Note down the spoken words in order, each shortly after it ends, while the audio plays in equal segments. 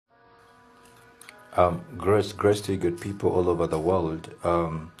Grace to you, good people all over the world.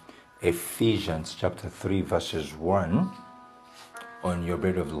 Ephesians chapter 3, verses 1 on your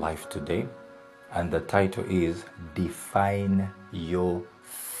bread of life today. And the title is Define Your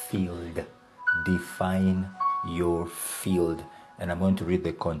Field. Define Your Field. And I'm going to read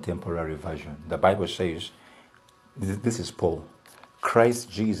the contemporary version. The Bible says, this is Paul.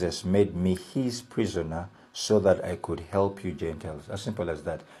 Christ Jesus made me his prisoner so that I could help you Gentiles. As simple as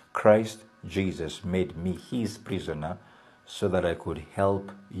that. Christ Jesus made me his prisoner so that I could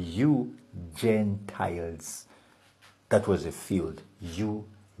help you Gentiles. That was a field. You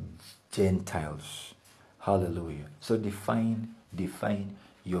Gentiles. Hallelujah. So define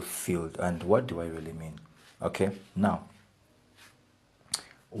your field. And what do I really mean? Okay. Now,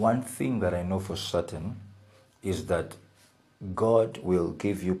 one thing that I know for certain is that God will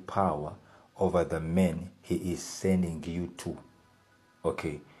give you power over the men he is sending you to.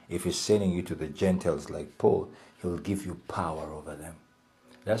 Okay, if he's sending you to the Gentiles like Paul, he'll give you power over them.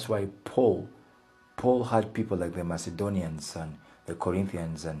 That's why Paul had people like the Macedonians and the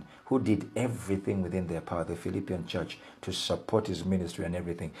Corinthians and who did everything within their power, the Philippian church, to support his ministry and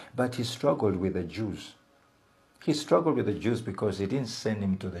everything. But he struggled with the Jews. He struggled with the Jews because he didn't send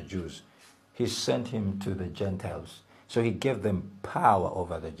him to the Jews. He sent him to the Gentiles. So he gave them power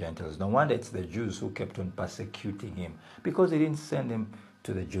over the Gentiles. No wonder it's the Jews who kept on persecuting him because he didn't send him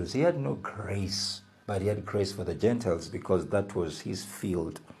to the Jews. He had no grace, but he had grace for the Gentiles because that was his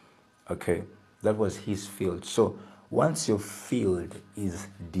field. Okay, that was his field. So once your field is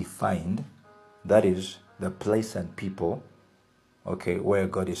defined, that is the place and people, okay, where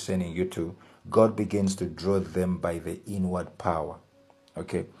God is sending you to, God begins to draw them by the inward power.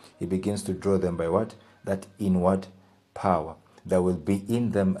 Okay, he begins to draw them by what? That inward power. There will be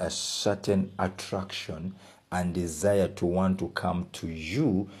in them a certain attraction and desire to want to come to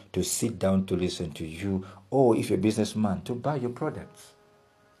you, to sit down to listen to you, or if you're a businessman, to buy your products.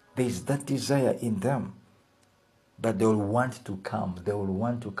 There is that desire in them that they will want to come. They will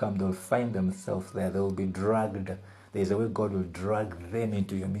want to come. They will find themselves there. They will be dragged. There is a way God will drag them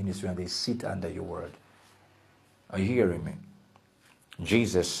into your ministry and they sit under your word. Are you hearing me?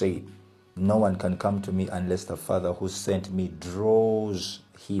 Jesus said, no one can come to me unless the Father who sent me draws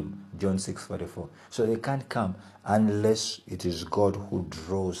him. John 6:44. So they can't come unless it is God who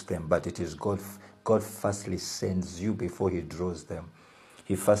draws them. But it is God firstly sends you before he draws them.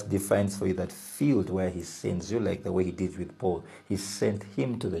 He first defines for you that field where he sends you, like the way he did with Paul. He sent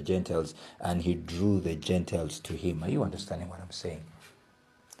him to the Gentiles and he drew the Gentiles to him. Are you understanding what I'm saying?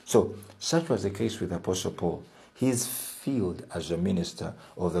 So, such was the case with Apostle Paul. His field as a minister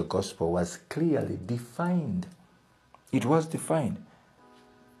of the gospel was clearly defined. It was defined.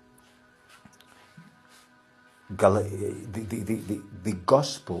 The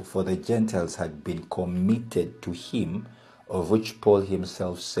gospel for the Gentiles had been committed to him, of which Paul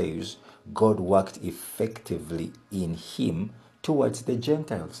himself says God worked effectively in him towards the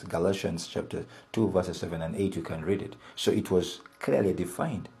Gentiles. Galatians chapter 2 verses 7 and 8, you can read it. So it was clearly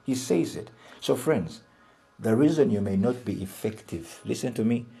defined. He says it. So friends, the reason you may not be effective, listen to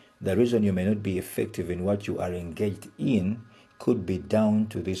me, the reason you may not be effective in what you are engaged in could be down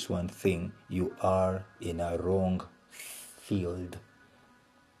to this one thing: you are in a wrong field.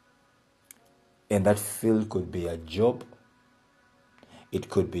 And that field could be a job, it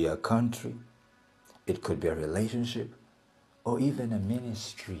could be a country, it could be a relationship, or even a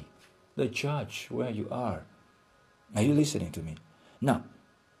ministry, the church where you are. Are you listening to me? Now,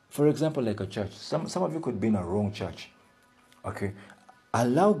 for example, like a church, some of you could be in a wrong church. Okay?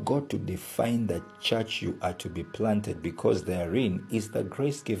 Allow God to define the church you are to be planted, because therein is the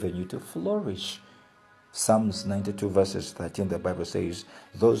grace given you to flourish. Psalms 92 verses 13, the Bible says,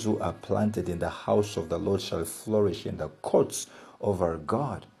 those who are planted in the house of the Lord shall flourish in the courts of our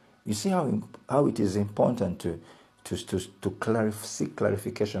God. You see how it is important to seek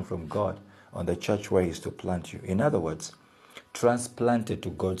clarification from God on the church where he is to plant you. In other words, transplanted to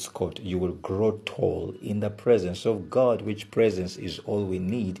God's court, you will grow tall in the presence of God, which presence is all we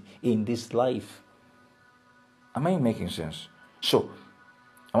need in this life. Am I making sense? So,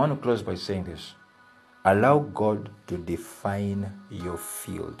 I want to close by saying this. Allow God to define your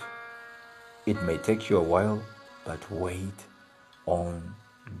field. It may take you a while, but wait on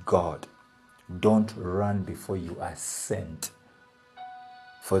God. Don't run before you are sent.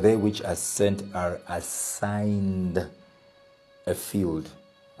 For they which are sent are assigned a field,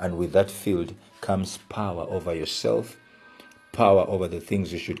 and with that field comes power over yourself, power over the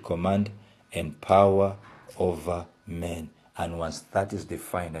things you should command, and power over men. And once that is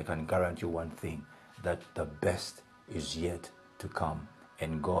defined, I can guarantee you one thing, that the best is yet to come.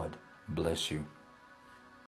 And God bless you.